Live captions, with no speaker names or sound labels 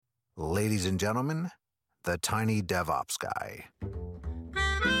Ladies and gentlemen, the Tiny DevOps Guy.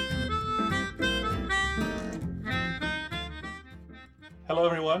 Hello,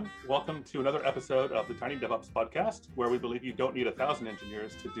 everyone. Welcome to another episode of the Tiny DevOps Podcast, where we believe you don't need 1,000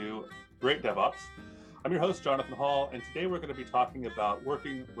 engineers to do great DevOps. I'm your host, Jonathan Hall, and today we're going to be talking about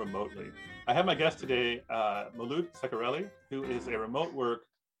working remotely. I have my guest today, Malut Ceccarelli, who is a remote work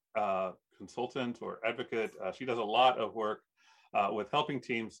consultant or advocate. She does a lot of work with helping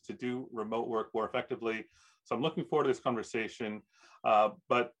teams to do remote work more effectively. So I'm looking forward to this conversation.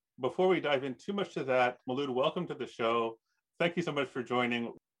 But before we dive in too much to that, Malut, welcome to the show. Thank you so much for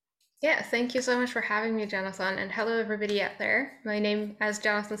joining. Yeah, thank you so much for having me, Jonathan, and hello everybody out there. My name, as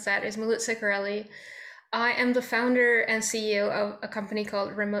Jonathan said, is Malut Ceccarelli. I am the founder and CEO of a company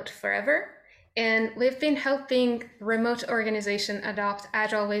called Remote Forever, and we've been helping remote organizations adopt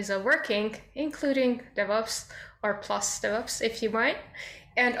agile ways of working, including DevOps or plus DevOps, if you might,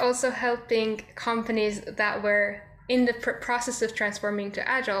 and also helping companies that were in the process of transforming to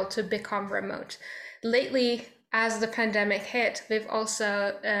agile to become remote. Lately, as the pandemic hit, we've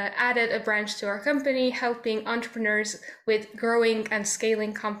also added a branch to our company, helping entrepreneurs with growing and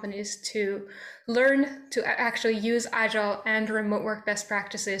scaling companies to learn to actually use agile and remote work best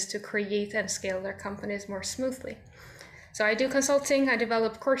practices to create and scale their companies more smoothly. So I do consulting, I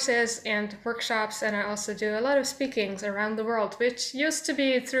develop courses and workshops, and I also do a lot of speakings around the world, which used to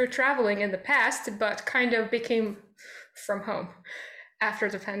be through traveling in the past, but kind of became from home after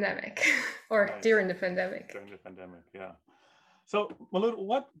the pandemic or nice. During the pandemic. During the pandemic, yeah. So Malut,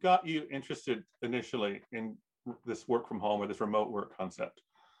 what got you interested initially in this work from home or this remote work concept?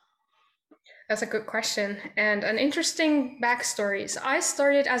 That's a good question and an interesting backstory. So I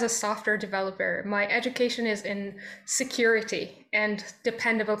started as a software developer. My education is in security and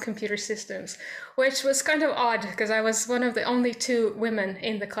dependable computer systems, which was kind of odd because I was one of the only two women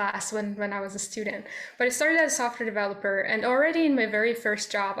in the class when I was a student. But I started as a software developer, and already in my very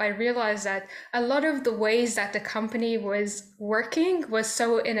first job, I realized that a lot of the ways that the company was working was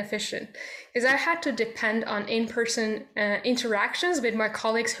so inefficient because I had to depend on in-person interactions with my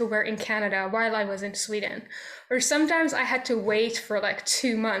colleagues who were in Canada while I was in Sweden. Or sometimes I had to wait for like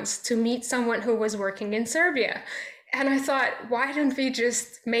 2 months to meet someone who was working in Serbia. And I thought, why don't we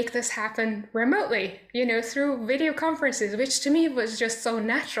just make this happen remotely, through video conferences, which to me was just so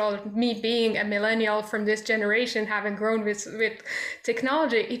natural. Me being a millennial from this generation, having grown with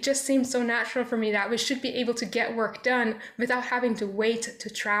technology, it just seemed so natural for me that we should be able to get work done without having to wait to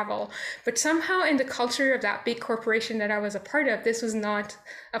travel. But somehow in the culture of that big corporation that I was a part of, this was not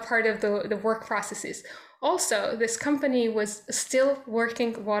a part of the work processes. Also, this company was still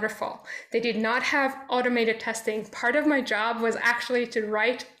working waterfall. They did not have automated testing. Part of my job was actually to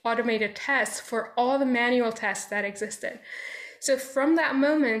write automated tests for all the manual tests that existed. So from that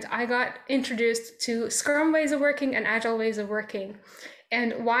moment, I got introduced to Scrum ways of working and Agile ways of working.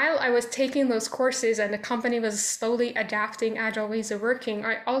 And while I was taking those courses and the company was slowly adapting Agile ways of working,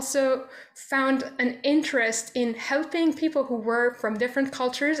 I also found an interest in helping people who were from different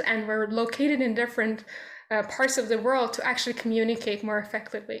cultures and were located in different parts of the world to actually communicate more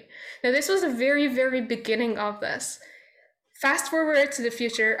effectively. Now, this was the very, very beginning of this. Fast forward to the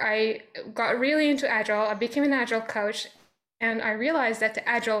future, I got really into Agile. I became an Agile coach, and I realized that the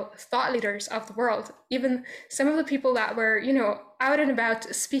Agile thought leaders of the world, even some of the people that were, out and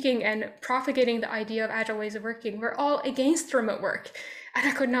about speaking and propagating the idea of Agile ways of working, were all against remote work. And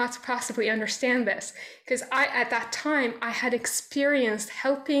I could not possibly understand this because at that time, I had experienced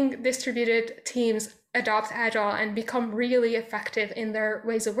helping distributed teams adopt Agile and become really effective in their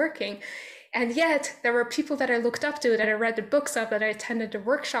ways of working. And yet there were people that I looked up to, that I read the books of, that I attended the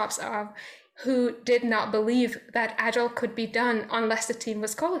workshops of, who did not believe that Agile could be done unless the team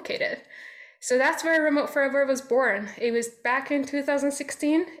was co-located. So that's where Remote Forever was born. It was back in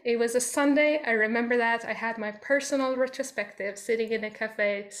 2016. It was a Sunday. I remember that. I had my personal retrospective sitting in a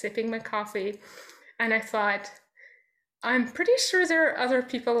cafe, sipping my coffee. And I thought, I'm pretty sure there are other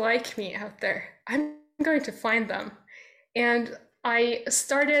people like me out there. I'm going to find them. And I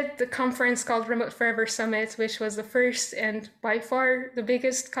started the conference called Remote Forever Summit, which was the first and by far the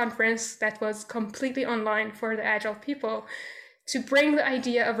biggest conference that was completely online for the Agile people, to bring the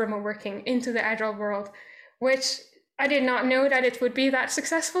idea of remote working into the Agile world, which I did not know that it would be that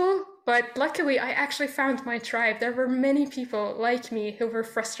successful, but luckily I actually found my tribe. There were many people like me who were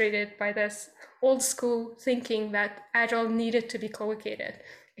frustrated by this old school thinking that Agile needed to be co-located.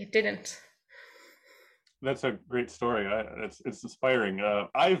 It didn't. That's a great story. It's inspiring.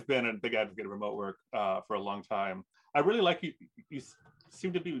 I've been a big advocate of remote work for a long time. I really like you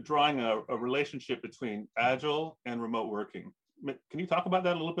seem to be drawing a relationship between Agile and remote working. Can you talk about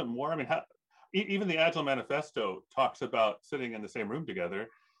that a little bit more? I mean, even the Agile Manifesto talks about sitting in the same room together.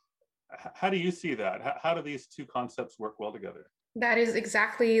 How do you see that? How do these two concepts work well together? That is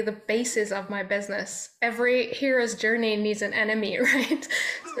exactly the basis of my business. Every hero's journey needs an enemy, right?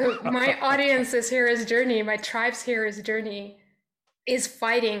 So my audience's hero's journey, my tribe's hero's journey is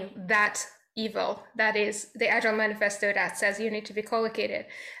fighting that evil. That is the Agile Manifesto that says you need to be co-located.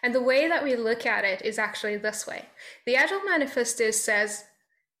 And the way that we look at it is actually this way. The Agile Manifesto says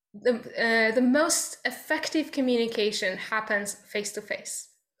the most effective communication happens face-to-face.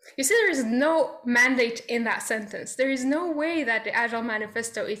 You see, there is no mandate in that sentence. There is no way that the Agile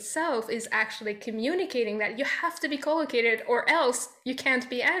Manifesto itself is actually communicating that you have to be co-located or else you can't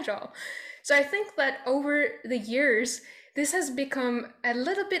be Agile. So I think that over the years, this has become a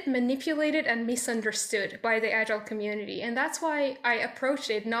little bit manipulated and misunderstood by the Agile community. And that's why I approach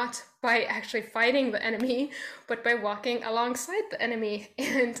it not by actually fighting the enemy, but by walking alongside the enemy.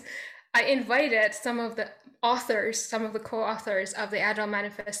 And I invited some of the authors, some of the co-authors of the Agile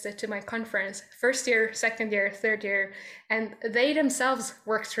Manifesto to my conference, first year, second year, third year, and they themselves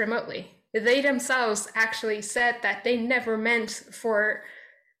worked remotely. They themselves actually said that they never meant for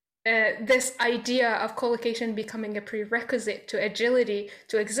this idea of co-location becoming a prerequisite to agility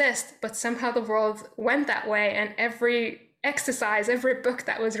to exist, but somehow the world went that way, and every exercise, every book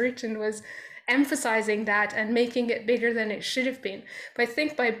that was written was emphasizing that and making it bigger than it should have been. But I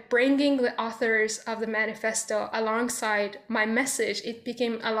think by bringing the authors of the manifesto alongside my message, it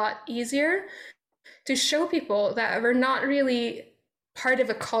became a lot easier to show people that we're not really part of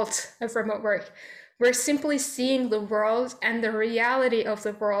a cult of remote work. We're simply seeing the world and the reality of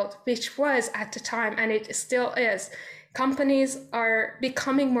the world, which was at the time, and it still is. Companies are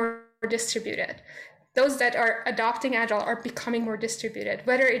becoming more distributed. Those that are adopting Agile are becoming more distributed,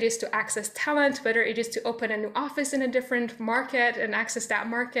 whether it is to access talent, whether it is to open a new office in a different market and access that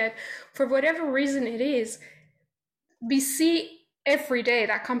market. For whatever reason it is, we see every day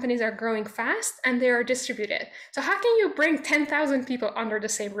that companies are growing fast and they are distributed. So how can you bring 10,000 people under the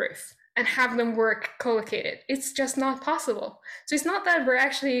same roof and have them work co-located? It's just not possible. So it's not that we're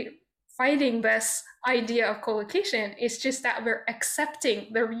actually fighting this idea of co-location. It's just that we're accepting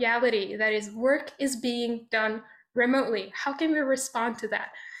the reality that is work is being done remotely. How can we respond to that?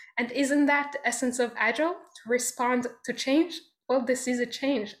 And isn't that the essence of Agile? To respond to change? Well, this is a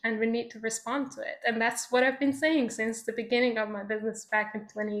change and we need to respond to it. And that's what I've been saying since the beginning of my business back in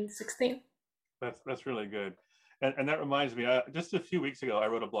 2016. That's really good. And that reminds me, just a few weeks ago, I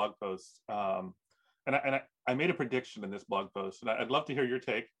wrote a blog post, and I made a prediction in this blog post, and I'd love to hear your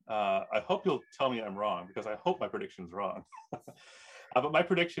take. I hope you'll tell me I'm wrong, because I hope my prediction's wrong. But my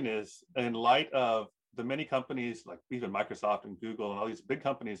prediction is, in light of the many companies, like even Microsoft and Google and all these big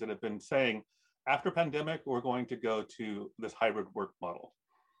companies that have been saying, after pandemic, we're going to go to this hybrid work model.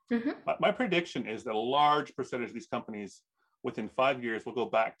 Mm-hmm. My prediction is that a large percentage of these companies within 5 years will go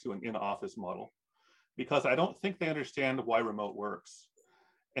back to an in-office model, because I don't think they understand why remote works.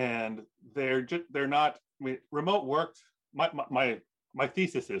 And they're not, I mean, remote worked, my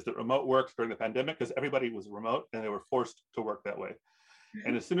thesis is that remote worked during the pandemic because everybody was remote and they were forced to work that way. Mm-hmm.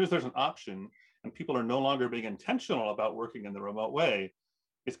 And as soon as there's an option and people are no longer being intentional about working in the remote way,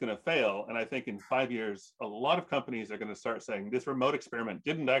 it's going to fail. And I think in 5 years, a lot of companies are going to start saying, this remote experiment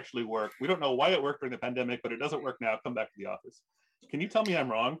didn't actually work. We don't know why it worked during the pandemic, but it doesn't work now. Come back to the office. Can you tell me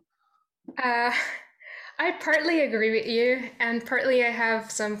I'm wrong? I partly agree with you, and partly I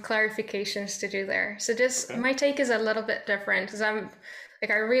have some clarifications to do there. So my take is a little bit different, because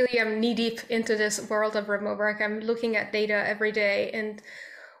I really am knee deep into this world of remote work. I'm looking at data every day, and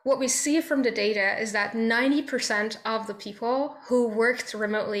what we see from the data is that 90% of the people who worked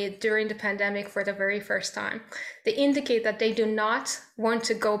remotely during the pandemic for the very first time, they indicate that they do not want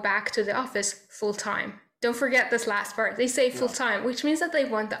to go back to the office full time. Don't forget this last part. They say full time, which means that they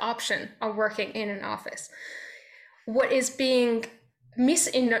want the option of working in an office. What is being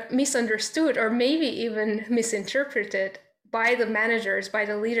misunderstood or maybe even misinterpreted by the managers, by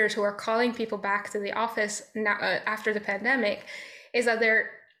the leaders who are calling people back to the office now, after the pandemic, is that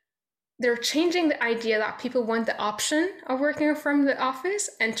they're changing the idea that people want the option of working from the office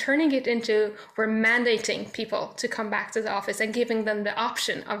and turning it into we're mandating people to come back to the office and giving them the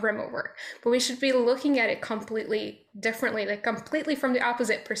option of remote work. But we should be looking at it completely differently, like completely from the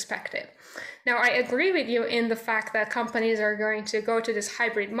opposite perspective. Now, I agree with you in the fact that companies are going to go to this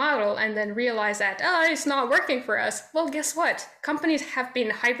hybrid model and then realize that, oh, it's not working for us. Well, guess what? Companies have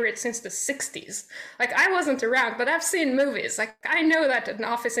been hybrid since the 60s. Like, I wasn't around, but I've seen movies. Like, I know that an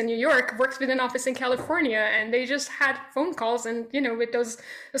office in New York works with an office in California, and they just had phone calls and, with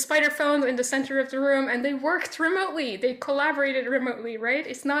the spider phones in the center of the room, and they worked remotely. They collaborated remotely, right?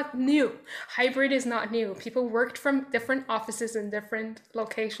 It's not new. Hybrid is not new. People worked from different offices in different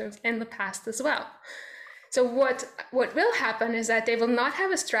locations in the past as well. So what will happen is that they will not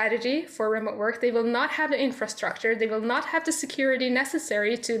have a strategy for remote work. They will not have the infrastructure. They will not have the security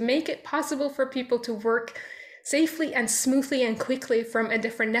necessary to make it possible for people to work safely and smoothly and quickly from a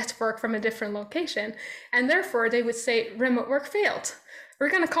different network, from a different location. And therefore, they would say remote work failed. We're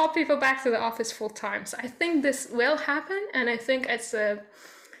going to call people back to the office full time. So I think this will happen, and I think it's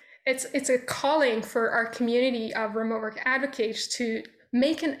a calling for our community of remote work advocates to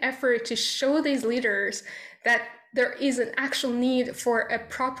make an effort to show these leaders that there is an actual need for a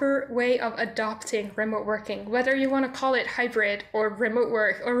proper way of adopting remote working, whether you want to call it hybrid or remote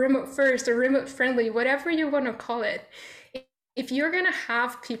work or remote first or remote friendly, whatever you want to call it. If you're going to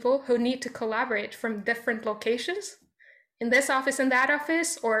have people who need to collaborate from different locations, in this office and that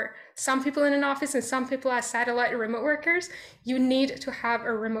office, or some people in an office and some people as satellite remote workers, you need to have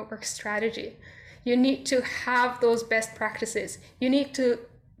a remote work strategy. You need to have those best practices. You need to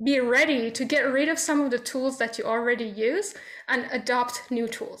be ready to get rid of some of the tools that you already use and adopt new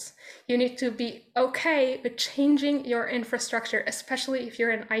tools. You need to be okay with changing your infrastructure, especially if you're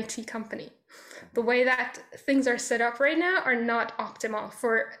an IT company. The way that things are set up right now are not optimal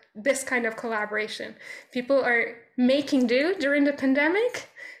for this kind of collaboration. People are making do during the pandemic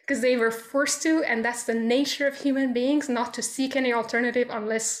because they were forced to, and that's the nature of human beings, not to seek any alternative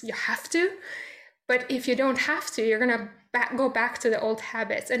unless you have to. But if you don't have to, you're going to go back to the old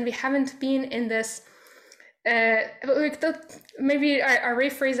habits. And we haven't been in this, maybe I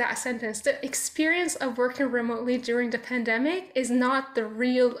rephrase that sentence. The experience of working remotely during the pandemic is not the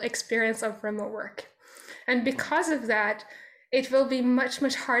real experience of remote work. And because of that, it will be much,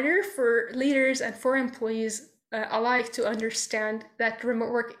 much harder for leaders and for employees alike to understand that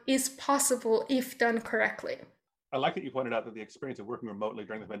remote work is possible if done correctly. I like that you pointed out that the experience of working remotely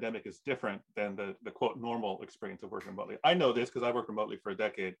during the pandemic is different than the quote normal experience of working remotely. I know this because I worked remotely for a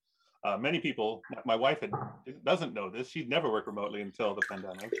decade. Many people, my wife doesn't know this. She'd never worked remotely until the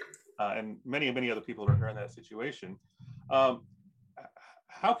pandemic, and many other people are in that situation.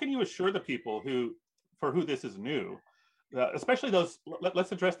 How can you assure the people for who this is new, especially those?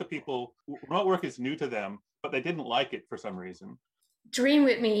 Let's address the people remote work is new to them, but they didn't like it for some reason. Dream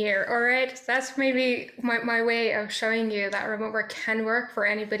with me here, all right? That's maybe my way of showing you that remote work can work for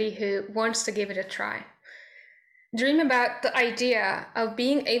anybody who wants to give it a try. Dream about the idea of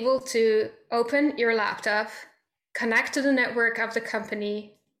being able to open your laptop, connect to the network of the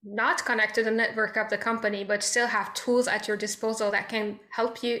company, not connect to the network of the company, but still have tools at your disposal that can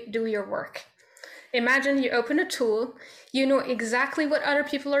help you do your work. Imagine you open a tool, you know exactly what other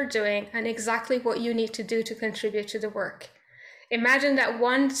people are doing and exactly what you need to do to contribute to the work. Imagine that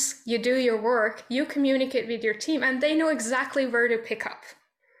once you do your work, you communicate with your team and they know exactly where to pick up.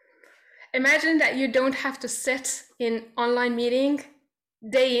 Imagine that you don't have to sit in online meeting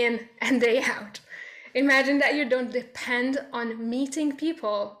day in and day out. Imagine that you don't depend on meeting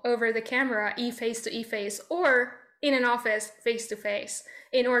people over the camera, e-face to e-face, or in an office face to face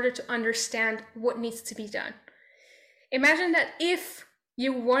in order to understand what needs to be done. Imagine that if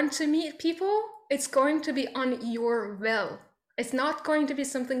you want to meet people, it's going to be on your will. It's not going to be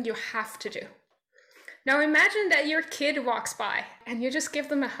something you have to do. Now imagine that your kid walks by and you just give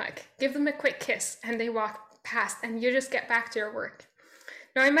them a hug, give them a quick kiss, and they walk past and you just get back to your work.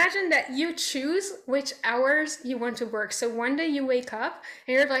 Now imagine that you choose which hours you want to work. So one day you wake up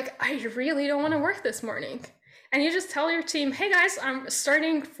and you're like, I really don't want to work this morning. And you just tell your team, hey guys, I'm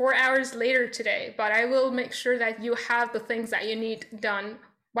starting 4 hours later today, but I will make sure that you have the things that you need done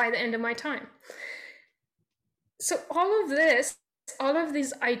by the end of my time. So all of this, all of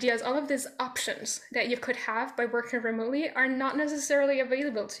these ideas, all of these options that you could have by working remotely are not necessarily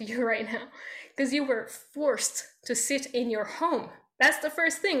available to you right now because you were forced to sit in your home. That's the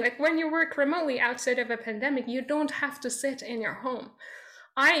first thing. Like when you work remotely outside of a pandemic, you don't have to sit in your home.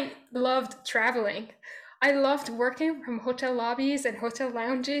 I loved traveling. I loved working from hotel lobbies and hotel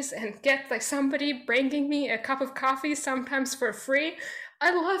lounges and get like somebody bringing me a cup of coffee, sometimes for free. I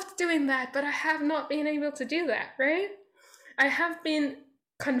loved doing that, but I have not been able to do that, right? I have been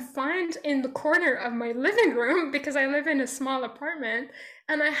confined in the corner of my living room because I live in a small apartment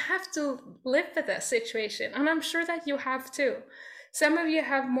and I have to live with that situation. And I'm sure that you have too. Some of you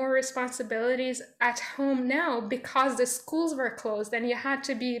have more responsibilities at home now because the schools were closed and you had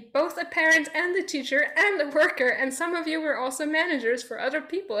to be both a parent and a teacher and a worker. And some of you were also managers for other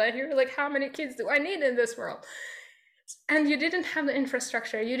people. And you're like, how many kids do I need in this world? And you didn't have the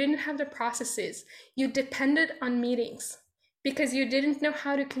infrastructure. You didn't have the processes. You depended on meetings because you didn't know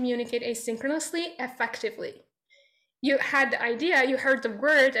how to communicate asynchronously effectively. You had the idea, you heard the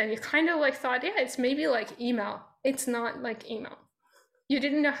word, and you kind of like thought, yeah, it's maybe like email. It's not like email. You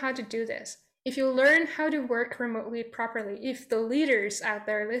didn't know how to do this. If you learn how to work remotely properly, if the leaders out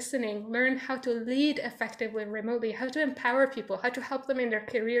there listening learn how to lead effectively remotely, how to empower people, how to help them in their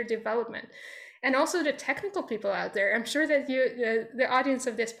career development, and also the technical people out there. I'm sure that the audience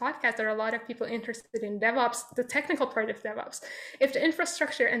of this podcast, there are a lot of people interested in DevOps, the technical part of DevOps. If the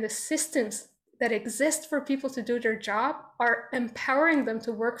infrastructure and the systems that exist for people to do their job are empowering them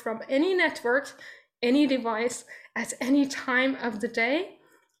to work from any network, any device, at any time of the day,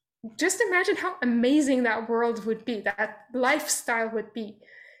 just imagine how amazing that world would be, that lifestyle would be.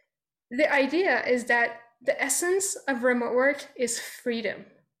 The idea is that the essence of remote work is freedom.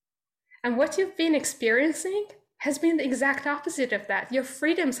 And what you've been experiencing has been the exact opposite of that. Your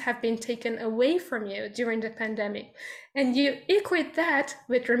freedoms have been taken away from you during the pandemic. And you equate that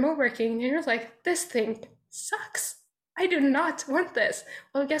with remote working, and you're like, this thing sucks. I do not want this.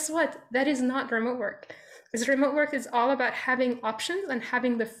 Well, guess what? That is not remote work. Because remote work is all about having options and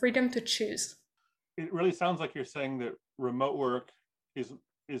having the freedom to choose. It really sounds like you're saying that remote work is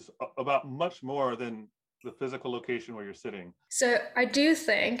about much more than the physical location where you're sitting. So I do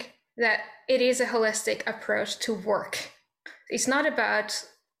think that it is a holistic approach to work. It's not about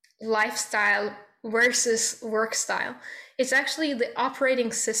lifestyle versus work style. It's actually the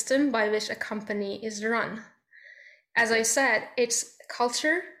operating system by which a company is run. As I said, it's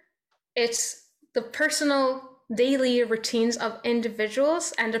culture, it's the personal daily routines of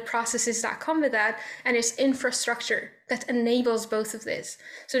individuals and the processes that come with that, and it's infrastructure that enables both of this.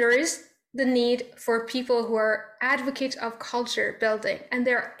 So there is the need for people who are advocates of culture building, and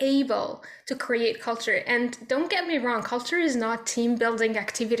they're able to create culture. And don't get me wrong, culture is not team building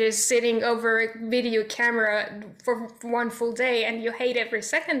activities sitting over a video camera for one full day and you hate every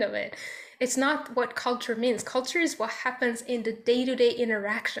second of it. It's not what culture means. Culture is what happens in the day-to-day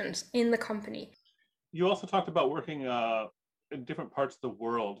interactions in the company. You also talked about working in different parts of the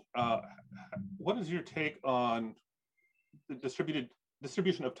world. What is your take on the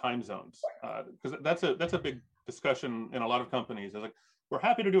distribution of time zones? Because that's a big discussion in a lot of companies. It's like, we're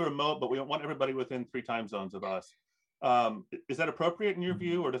happy to do remote, but we don't want everybody within 3 time zones of us. Is that appropriate in your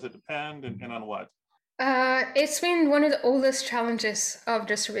view, or does it depend, and on what? It's been one of the oldest challenges of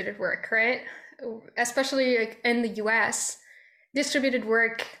distributed work, right? Especially like in the US, distributed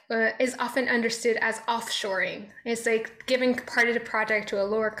work is often understood as offshoring. It's like giving part of the project to a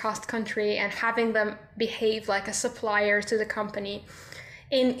lower cost country and having them behave like a supplier to the company.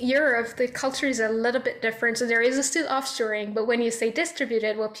 In Europe, the culture is a little bit different. So there is still offshoring, but when you say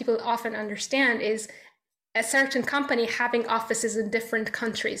distributed, what people often understand is a certain company having offices in different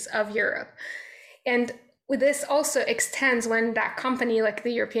countries of Europe. And this also extends when that company, like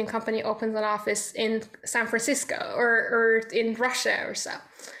the European company, opens an office in San Francisco or in Russia or so.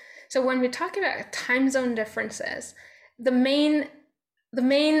 So when we talk about time zone differences, the main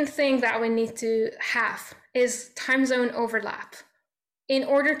thing that we need to have is time zone overlap in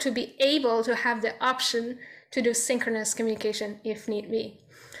order to be able to have the option to do synchronous communication if need be.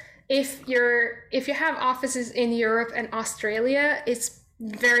 If you have offices in Europe and Australia, it's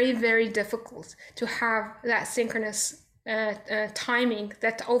very, very difficult to have that synchronous timing,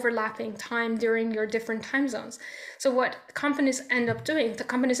 that overlapping time during your different time zones. So what companies end up doing, the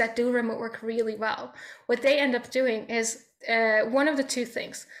companies that do remote work really well, what they end up doing is one of the two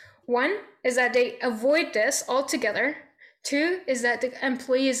things. One is that they avoid this altogether. 2 is that the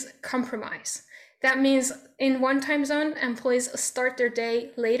employees compromise. That means in one time zone, employees start their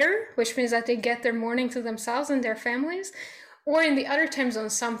day later, which means that they get their morning to themselves and their families. Or in the other time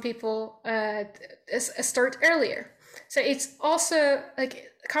zones, some people start earlier. So it's also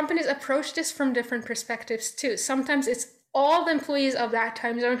like companies approach this from different perspectives too. Sometimes it's all the employees of that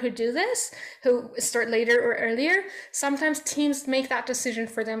time zone who do this, who start later or earlier. Sometimes teams make that decision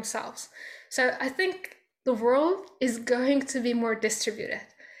for themselves. So I think the world is going to be more distributed,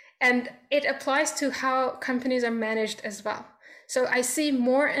 and it applies to how companies are managed as well. So I see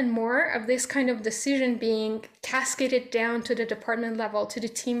more and more of this kind of decision being cascaded down to the department level, to the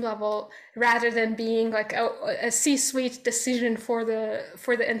team level, rather than being like a C-suite decision for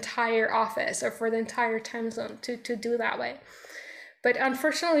the entire office or for the entire time zone to do that way. But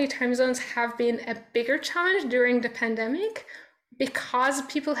unfortunately, time zones have been a bigger challenge during the pandemic, because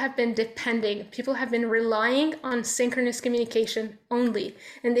people have been relying on synchronous communication only,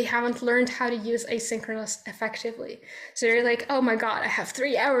 and they haven't learned how to use asynchronous effectively. So they're like, oh my God, I have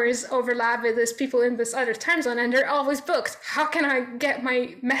 3 hours overlap with these people in this other time zone, and they're always booked. How can I get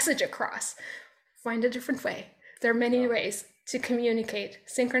my message across? Find a different way. There are many ways to communicate.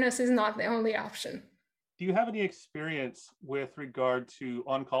 Synchronous is not the only option. Do you have any experience with regard to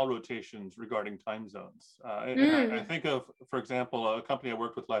on-call rotations regarding time zones? I think of, for example, a company I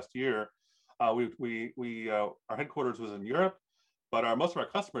worked with last year. Our headquarters was in Europe, but most of our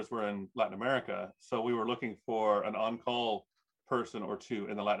customers were in Latin America. So we were looking for an on-call person or two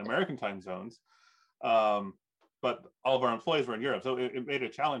in the Latin American time zones, but all of our employees were in Europe, so it made a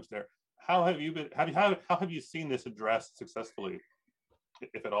challenge there. How have you seen this addressed successfully,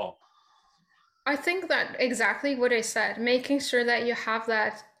 if at all? I think that exactly what I said, making sure that you have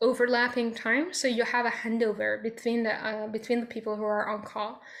that overlapping time, so you have a handover between the people who are on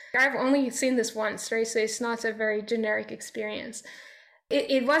call. I've only seen this once, right? So it's not a very generic experience.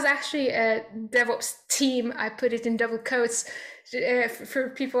 It was actually a DevOps team. I put it in double quotes for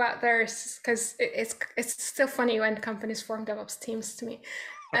people out there, because it's still funny when companies form DevOps teams to me.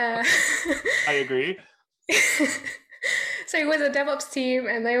 I agree. So it was a DevOps team,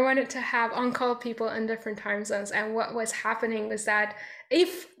 and they wanted to have on-call people in different time zones. And what was happening was that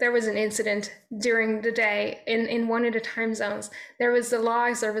if there was an incident during the day in one of the time zones, there was the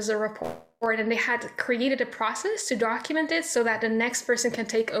logs, there was a report, and they had created a process to document it so that the next person can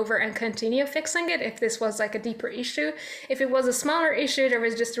take over and continue fixing it if this was like a deeper issue. If it was a smaller issue, there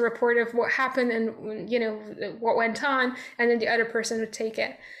was just a report of what happened and what went on, and then the other person would take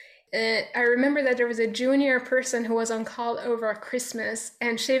it. I remember that there was a junior person who was on call over Christmas,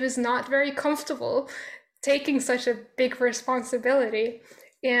 and she was not very comfortable taking such a big responsibility.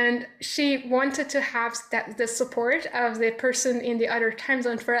 And she wanted to have the support of the person in the other time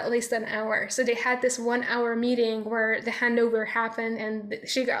zone for at least an hour. So they had this 1 hour meeting where the handover happened, and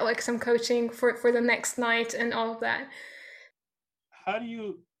she got like some coaching for the next night and all of that. How do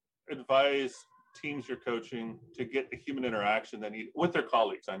you advise teams you're coaching to get the human interaction they need with their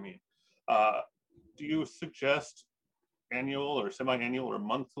colleagues? I mean, do you suggest annual or semi-annual or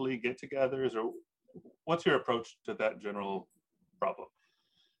monthly get-togethers, or what's your approach to that general problem?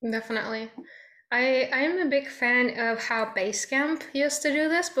 Definitely. I am a big fan of how Basecamp used to do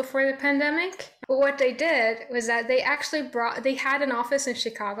this before the pandemic. But what they did was that they had an office in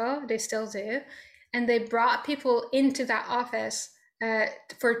Chicago, they still do, and they brought people into that office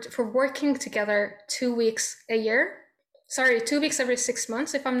for working together 2 weeks a year. 2 weeks every 6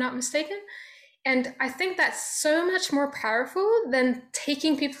 months, if I'm not mistaken. And I think that's so much more powerful than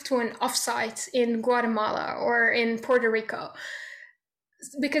taking people to an offsite in Guatemala or in Puerto Rico.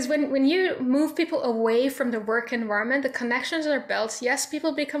 Because when you move people away from the work environment, the connections are built. Yes,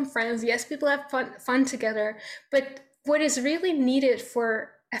 people become friends. Yes, people have fun together. But what is really needed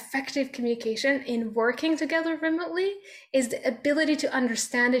for effective communication in working together remotely is the ability to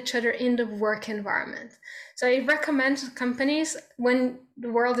understand each other in the work environment. So I recommend to companies, when the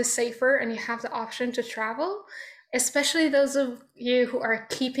world is safer and you have the option to travel, especially those of you who are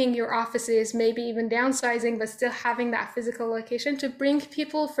keeping your offices, maybe even downsizing, but still having that physical location, to bring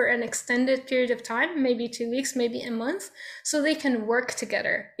people for an extended period of time, maybe 2 weeks, maybe a month, so they can work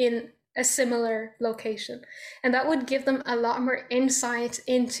together in a similar location. And that would give them a lot more insight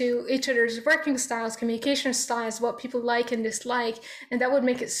into each other's working styles, communication styles, what people like and dislike. And that would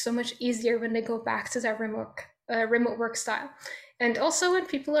make it so much easier when they go back to their remote work style. And also when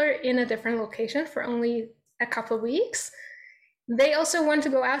people are in a different location for only a couple of weeks, they also want to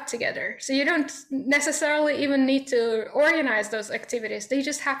go out together. So you don't necessarily even need to organize those activities. They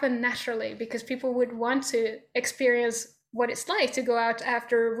just happen naturally because people would want to experience what it's like to go out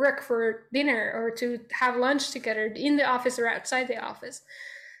after work for dinner or to have lunch together in the office or outside the office.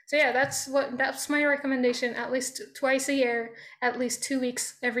 So yeah, that's my recommendation, at least twice a year, at least 2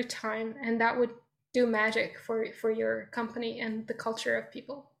 weeks every time. And that would do magic for your company and the culture of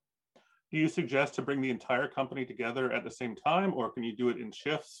people. Do you suggest to bring the entire company together at the same time, or can you do it in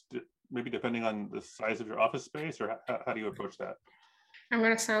shifts, maybe depending on the size of your office space, or how do you approach that? I'm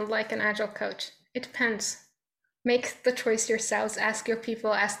going to sound like an agile coach. It depends. Make the choice yourselves, ask your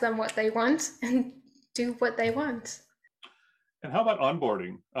people, ask them what they want, and do what they want. And how about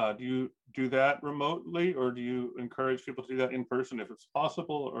onboarding? Do do that remotely, or do you encourage people to do that in person if it's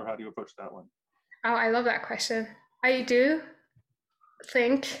possible, or how do you approach that one? Oh, I love that question. I do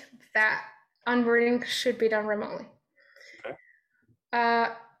think that onboarding should be done remotely. Okay.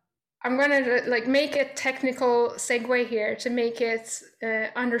 I'm going to make a technical segue here to make it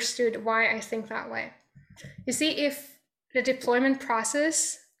understood why I think that way. You see, if the deployment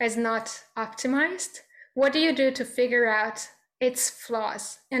process is not optimized, what do you do to figure out its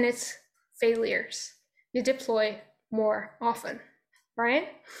flaws and its failures? You deploy more often, right?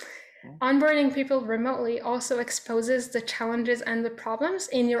 Onboarding people remotely also exposes the challenges and the problems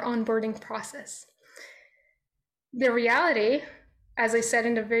in your onboarding process. The reality, as I said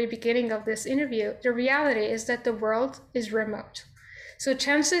in the very beginning of this interview, the reality is that the world is remote. So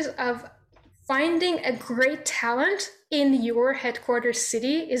chances of finding a great talent in your headquarters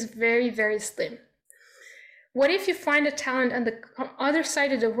city is very, very slim. What if you find a talent on the other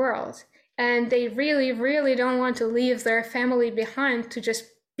side of the world and they really, really don't want to leave their family behind to just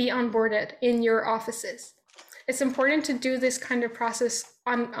be onboarded in your offices? It's important to do this kind of process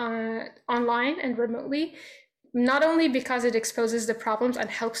online and remotely, not only because it exposes the problems and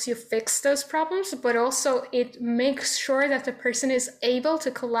helps you fix those problems, but also it makes sure that the person is able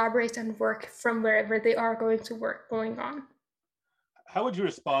to collaborate and work from wherever they are going to work going on. How would you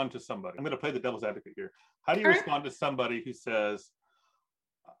respond to somebody? I'm going to play the devil's advocate here. How do you respond to somebody who says,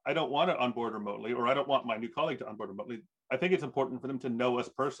 I don't want to onboard remotely, or I don't want my new colleague to onboard remotely? I think it's important for them to know us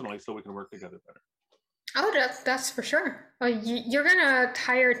personally so we can work together better. Oh, that's for sure. You're going to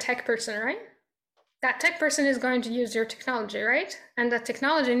hire a tech person, right? That tech person is going to use your technology, right? And that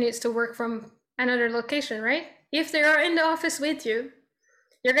technology needs to work from another location, right? If they are in the office with you,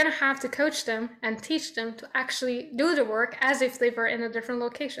 you're going to have to coach them and teach them to actually do the work as if they were in a different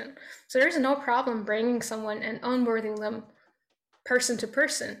location. So there's no problem bringing someone and onboarding them person to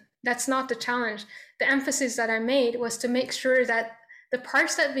person. That's not the challenge. The emphasis that I made was to make sure that the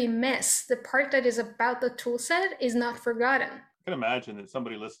parts that we miss, the part that is about the tool set, is not forgotten. I can imagine that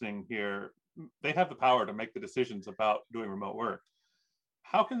somebody listening here, they have the power to make the decisions about doing remote work.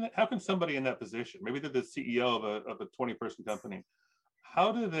 How can somebody in that position, maybe they're the CEO of a 20-person company,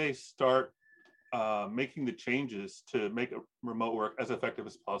 how do they start making the changes to make remote work as effective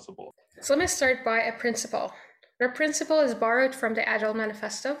as possible? So let me start by a principle. The principle is borrowed from the Agile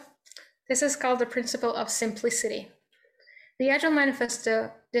Manifesto. This is called the principle of simplicity. The Agile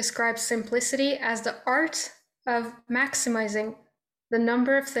Manifesto describes simplicity as the art of maximizing the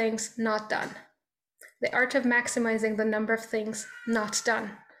number of things not done. The art of maximizing the number of things not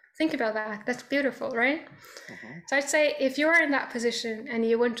done. Think about that. That's beautiful, right? Mm-hmm. So I'd say if you are in that position and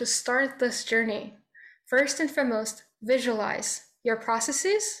you want to start this journey, first and foremost, visualize your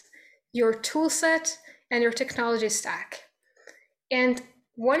processes, your tool set, and your technology stack. And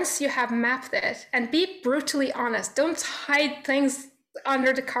once you have mapped it, and be brutally honest, don't hide things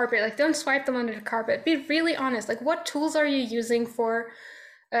under the carpet, don't swipe them under the carpet. Be really honest. What tools are you using for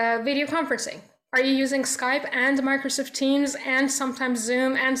video conferencing? Are you using Skype and Microsoft Teams and sometimes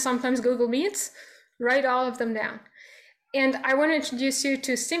Zoom and sometimes Google Meets? Write all of them down. And I want to introduce you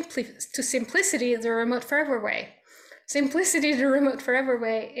to simplicity, the remote forever way. Simplicity, the remote forever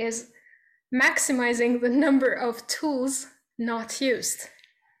way is maximizing the number of tools not used.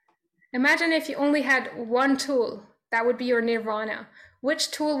 Imagine if you only had one tool, that would be your nirvana. Which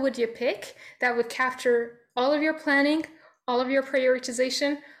tool would you pick that would capture all of your planning, all of your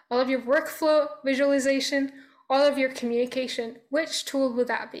prioritization, all of your workflow visualization, all of your communication? Which tool would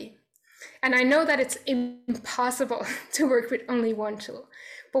that be? And I know that it's impossible to work with only one tool.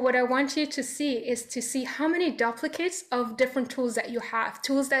 But what I want you to see is to see how many duplicates of different tools that you have,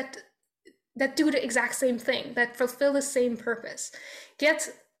 tools that do the exact same thing, that fulfill the same purpose.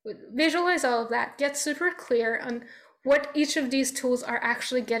 Visualize all of that, get super clear on what each of these tools are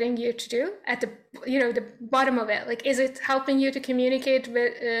actually getting you to do at the bottom of it. Is it helping you to communicate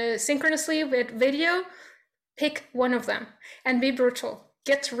synchronously with video? Pick one of them and be brutal.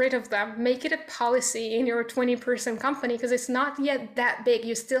 Get rid of them. Make it a policy in your 20-person company, because it's not yet that big.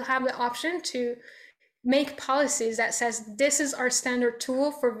 You still have the option to make policies that says, this is our standard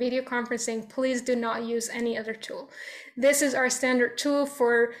tool for video conferencing. Please do not use any other tool. This is our standard tool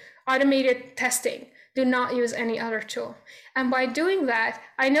for automated testing. Do not use any other tool. And by doing that,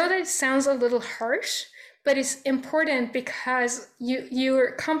 I know that it sounds a little harsh, but it's important because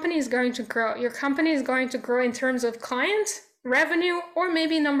your company is going to grow. Your company is going to grow in terms of clients, revenue, or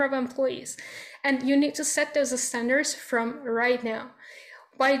maybe number of employees. And you need to set those standards from right now.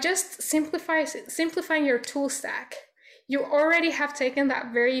 By just simplifying your tool stack, you already have taken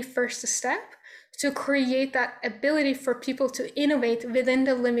that very first step to create that ability for people to innovate within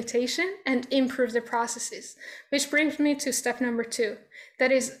the limitation and improve the processes. Which brings me to step number 2,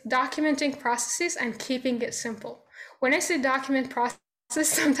 that is documenting processes and keeping it simple. When I say document process,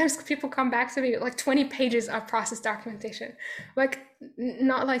 sometimes people come back to me like 20 pages of process documentation. Like,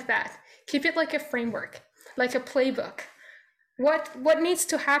 not like that. Keep it like a framework, like a playbook. What needs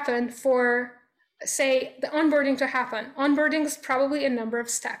to happen for, say, the onboarding to happen? Onboarding is probably a number of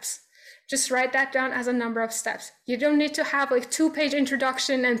steps. Just write that down as a number of steps. You don't need to have like 2-page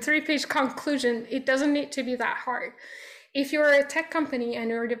introduction and 3-page conclusion. It doesn't need to be that hard. If you're a tech company and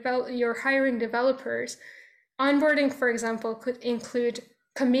you're hiring developers, onboarding, for example, could include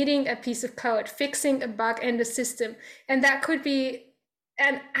committing a piece of code, fixing a bug in the system, and that could be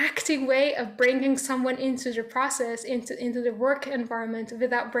an active way of bringing someone into the process, into the work environment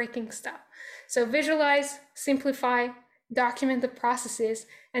without breaking stuff. So visualize, simplify, document the processes.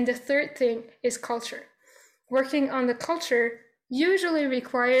 And the third thing is culture. Working on the culture usually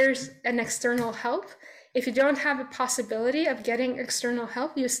requires an external help. If you don't have a possibility of getting external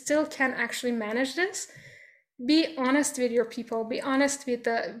help, you still can actually manage this. Be honest with your people,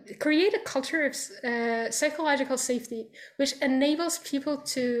 create a culture of psychological safety, which enables people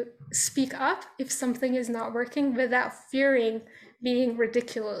to speak up if something is not working without fearing being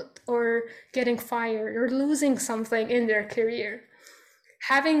ridiculed or getting fired or losing something in their career.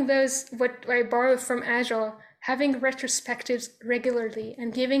 Having those, what I borrowed from Agile, having retrospectives regularly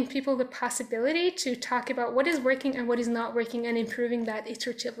and giving people the possibility to talk about what is working and what is not working and improving that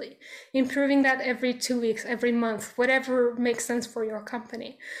iteratively, improving that every 2 weeks, every month, whatever makes sense for your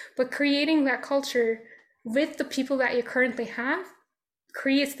company. But creating that culture with the people that you currently have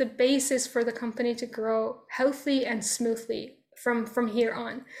creates the basis for the company to grow healthy and smoothly from here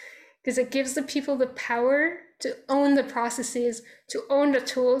on, because it gives the people the power to own the processes, to own the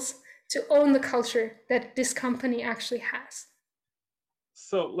tools, to own the culture that this company actually has.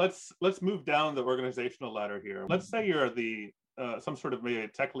 So let's move down the organizational ladder here. Let's say you're the some sort of maybe a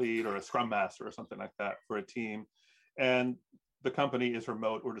tech lead or a scrum master or something like that for a team, and the company is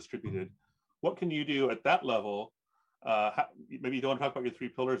remote or distributed. What can you do at that level? Maybe you don't want to talk about your 3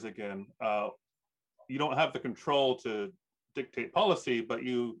 pillars again. You don't have the control to dictate policy, but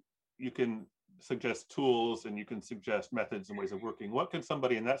you can suggest tools and you can suggest methods and ways of working. What can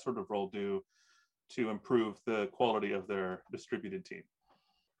somebody in that sort of role do to improve the quality of their distributed team?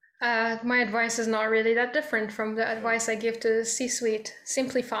 My advice is not really that different from the advice I give to the C-suite.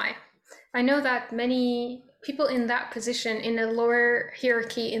 Simplify. I know that many people in that position, in a lower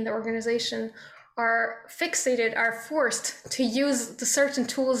hierarchy in the organization, are forced to use the certain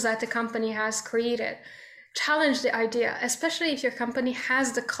tools that the company has created. Challenge the idea, especially if your company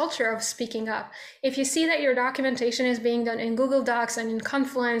has the culture of speaking up. If you see that your documentation is being done in Google Docs and in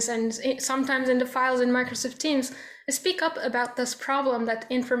Confluence and sometimes in the files in Microsoft Teams, speak up about this problem that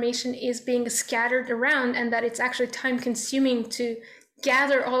information is being scattered around and that it's actually time consuming to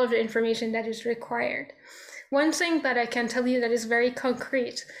gather all of the information that is required. One thing that I can tell you that is very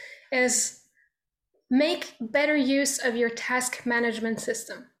concrete is make better use of your task management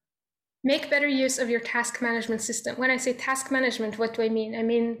system. Make better use of your task management system. When I say task management, what do I mean? I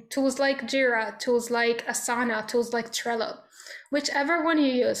mean tools like Jira, tools like Asana, tools like Trello. Whichever one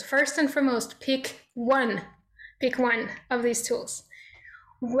you use, first and foremost, pick one of these tools.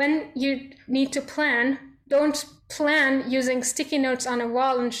 When you need to plan, don't plan using sticky notes on a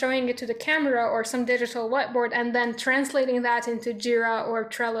wall and showing it to the camera or some digital whiteboard and then translating that into Jira or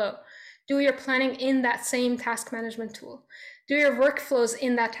Trello. Do your planning in that same task management tool. Do your workflows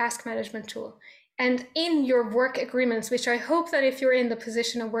in that task management tool. And in your work agreements, which I hope that if you're in the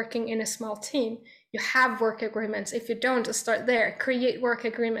position of working in a small team, you have work agreements. If you don't, start there. Create work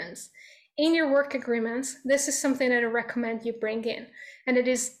agreements. In your work agreements, this is something that I recommend you bring in. And it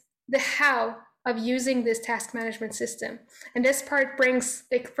is the how of using this task management system. And this part brings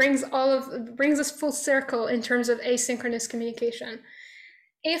us full circle in terms of asynchronous communication.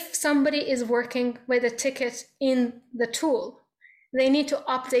 If somebody is working with a ticket in the tool, they need to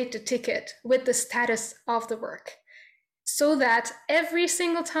update the ticket with the status of the work so that every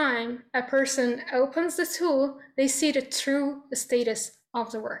single time a person opens the tool, they see the true status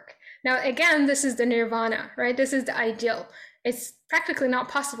of the work. Now, again, this is the nirvana, right? This is the ideal. It's practically not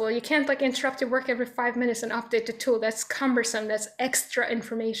possible. You can't interrupt your work every 5 minutes and update the tool. That's cumbersome. That's extra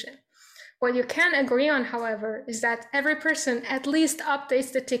information. What you can agree on, however, is that every person at least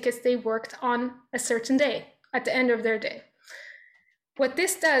updates the tickets they worked on a certain day at the end of their day. What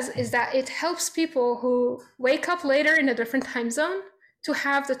this does is that it helps people who wake up later in a different time zone to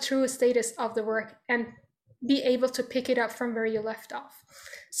have the true status of the work and be able to pick it up from where you left off.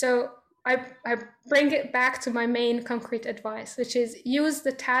 So I bring it back to my main concrete advice, which is use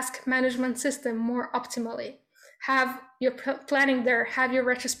the task management system more optimally. Have your planning there, have your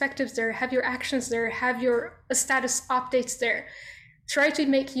retrospectives there, have your actions there, have your status updates there. Try to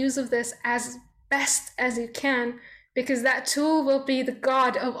make use of this as best as you can, because that tool will be the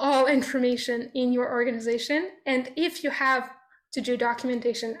god of all information in your organization. And if you have to do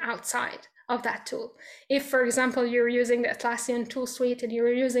documentation outside of that tool, if, for example, you're using the Atlassian tool suite and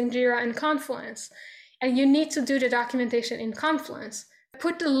you're using Jira and Confluence, and you need to do the documentation in Confluence,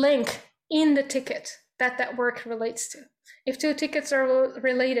 put the link in the ticket that work relates to. If two tickets are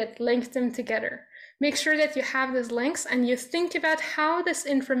related, link them together. Make sure that you have these links and you think about how this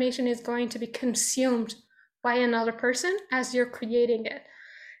information is going to be consumed by another person as you're creating it.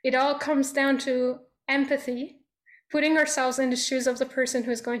 It all comes down to empathy, putting ourselves in the shoes of the person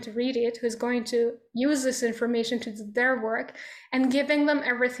who's going to read it, who's going to use this information to do their work, and giving them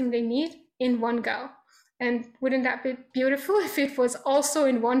everything they need in one go. And wouldn't that be beautiful if it was also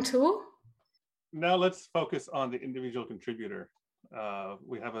in one tool? Now let's focus on the individual contributor.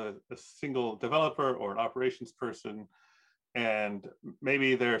 We have a single developer or an operations person, and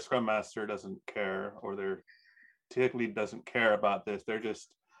maybe their Scrum Master doesn't care, or their tech lead doesn't care about this.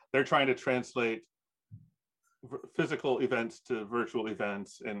 They're trying to translate physical events to virtual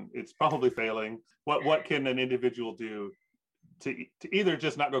events, and it's probably failing. What can an individual do to either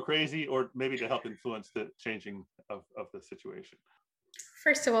just not go crazy, or maybe to help influence the changing of the situation?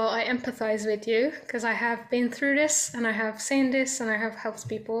 First of all, I empathize with you because I have been through this and I have seen this and I have helped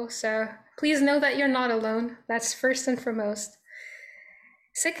people. So please know that you're not alone. That's first and foremost.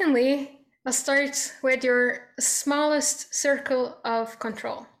 Secondly, I'll start with your smallest circle of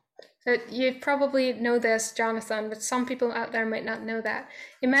control. So you probably know this, Jonathan, but some people out there might not know that.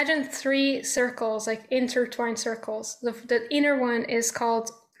 Imagine 3 circles, like intertwined circles. The inner one is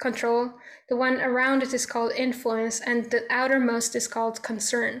called control, the one around it is called influence, and the outermost is called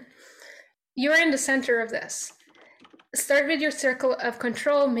concern. You're in the center of this. Start with your circle of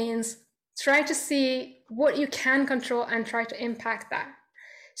control means try to see what you can control and try to impact that.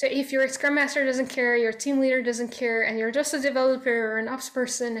 So if your Scrum Master doesn't care, your team leader doesn't care, and you're just a developer or an ops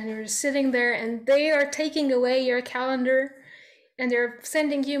person, and you're just sitting there and they are taking away your calendar, and they're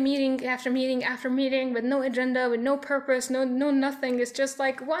sending you meeting after meeting after meeting with no agenda, with no purpose, no nothing. It's just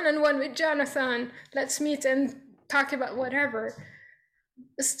like one-on-one with Jonathan. Let's meet and talk about whatever.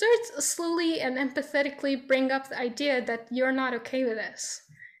 Start slowly and empathetically bring up the idea that you're not okay with this,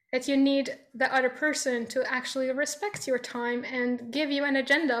 that you need the other person to actually respect your time and give you an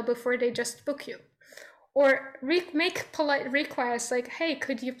agenda before they just book you. Or make polite requests like, hey,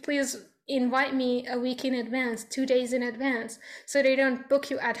 could you please invite me a week in advance, 2 days in advance, so they don't book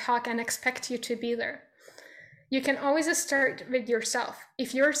you ad hoc and expect you to be there. You can always start with yourself.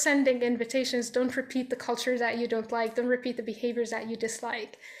 If you're sending invitations, don't repeat the culture that you don't like. Don't repeat the behaviors that you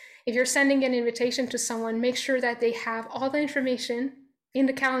dislike. If you're sending an invitation to someone, make sure that they have all the information in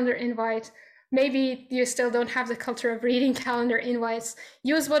the calendar invite. Maybe you still don't have the culture of reading calendar invites.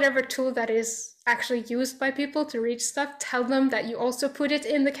 Use whatever tool that is actually used by people to read stuff. Tell them that you also put it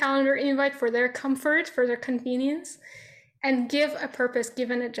in the calendar invite for their comfort, for their convenience, and give a purpose,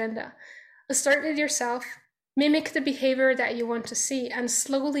 give an agenda. Start with yourself, mimic the behavior that you want to see, and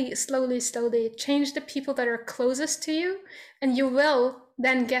slowly change the people that are closest to you, and you will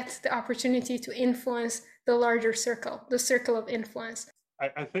then get the opportunity to influence the larger circle, the circle of influence.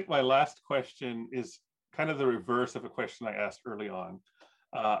 I think my last question is kind of the reverse of a question I asked early on.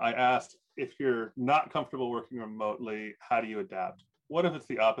 I asked, if you're not comfortable working remotely, how do you adapt? What if it's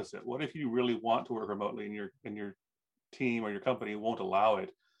the opposite? What if you really want to work remotely and your team or your company won't allow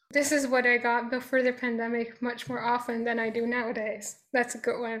it? This is what I got before the pandemic much more often than I do nowadays. That's a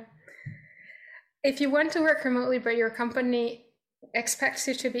good one. If you want to work remotely, but your company expects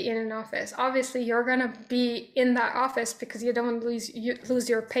you to be in an office, obviously you're going to be in that office because you don't lose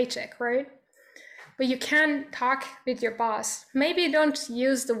your paycheck, right? But you can talk with your boss. Maybe don't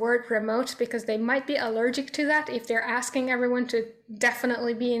use the word remote because they might be allergic to that if they're asking everyone to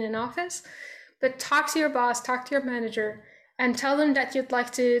definitely be in an office. But talk to your boss, talk to your manager, and tell them that you'd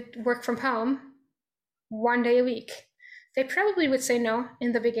like to work from home 1 day a week. They probably would say no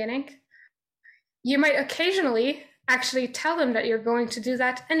in the beginning. You might occasionally actually tell them that you're going to do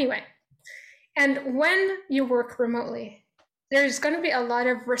that anyway. And when you work remotely, there's going to be a lot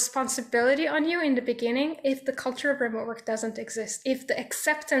of responsibility on you in the beginning if the culture of remote work doesn't exist, if the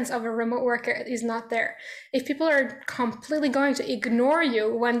acceptance of a remote worker is not there, if people are completely going to ignore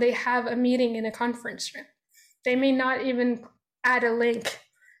you when they have a meeting in a conference room. They may not even add a link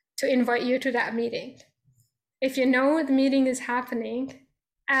to invite you to that meeting. If you know the meeting is happening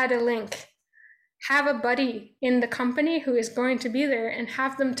add a link, have a buddy in the company who is going to be there, and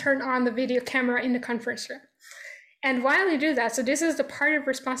have them turn on the video camera in the conference room. And while you do that, so this is the part of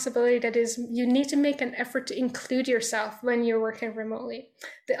responsibility that is, you need to make an effort to include yourself when you're working remotely.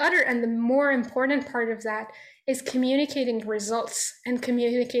 The other and the more important part of that is communicating results and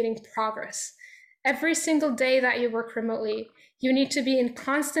communicating progress. Every single day that you work remotely, you need to be in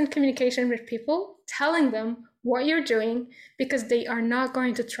constant communication with people, telling them what you're doing, because they are not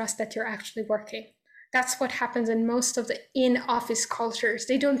going to trust that you're actually working. That's what happens in most of the in-office cultures.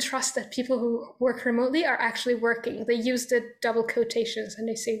 They don't trust that people who work remotely are actually working. They use the double quotations and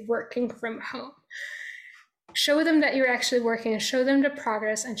they say working from home. Show them that you're actually working, and show them the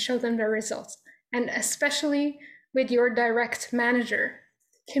progress, and show them the results. And especially with your direct manager,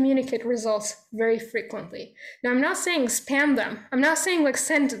 communicate results very frequently. Now, I'm not saying spam them. I'm not saying like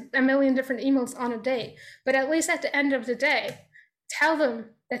send a million different emails on a day, but at least at the end of the day, tell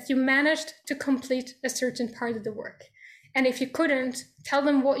them that you managed to complete a certain part of the work. And if you couldn't, tell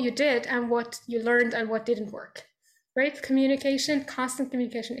them what you did and what you learned and what didn't work, right? Communication, constant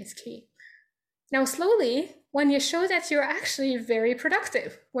communication is key. Now, slowly, when you show that you're actually very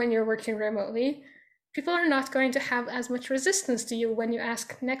productive when you're working remotely, people are not going to have as much resistance to you when you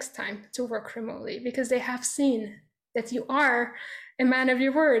ask next time to work remotely, because they have seen that you are a man of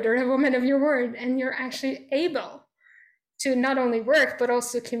your word or a woman of your word, and you're actually able to not only work, but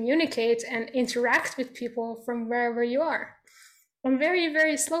also communicate and interact with people from wherever you are. And very,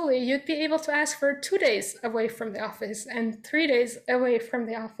 very slowly, you'd be able to ask for 2 days away from the office and 3 days away from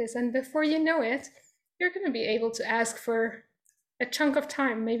the office. And before you know it, you're going to be able to ask for a chunk of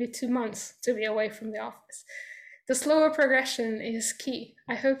time, maybe 2 months, to be away from the office. The slower progression is key.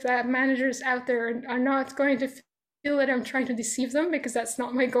 I hope that managers out there are not going to feel that I'm trying to deceive them, because that's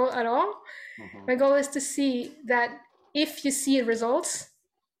not my goal at all. Mm-hmm. My goal is to see that if you see results,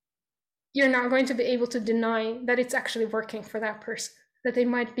 you're not going to be able to deny that it's actually working for that person, that they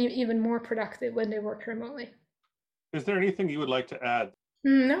might be even more productive when they work remotely. Is there anything you would like to add?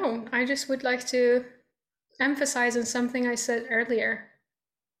 No, I just would like to emphasize on something I said earlier,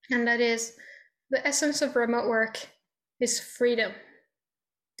 and that is the essence of remote work is freedom.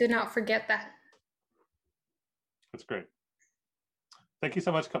 Do not forget that. That's great. Thank you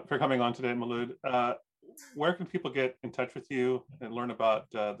so much for coming on today, Maulud. Where can people get in touch with you and learn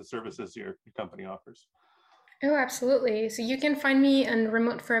about the services your company offers? Oh, absolutely. So you can find me on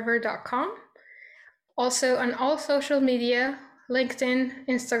remoteforever.com. Also on all social media, LinkedIn,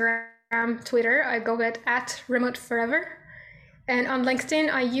 Instagram, Twitter, I go at remoteforever. And on LinkedIn,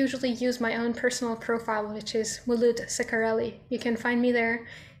 I usually use my own personal profile, which is Maulud Ceccarelli. You can find me there.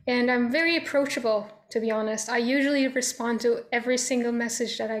 And I'm very approachable, to be honest. I usually respond to every single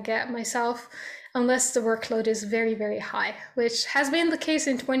message that I get myself, unless the workload is very, very high, which has been the case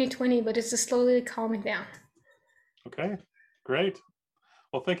in 2020, but it's just slowly calming down. Okay, great.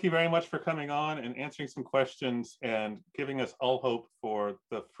 Well, thank you very much for coming on and answering some questions and giving us all hope for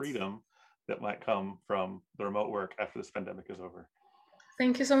the freedom that might come from the remote work after this pandemic is over.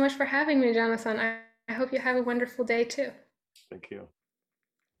 Thank you so much for having me, Jonathan. I hope you have a wonderful day too. Thank you.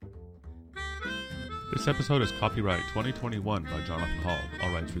 This episode is copyright 2021 by Jonathan Hall,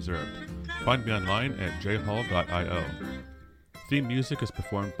 all rights reserved. Find me online at jhall.io. Theme music is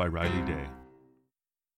performed by Riley Day.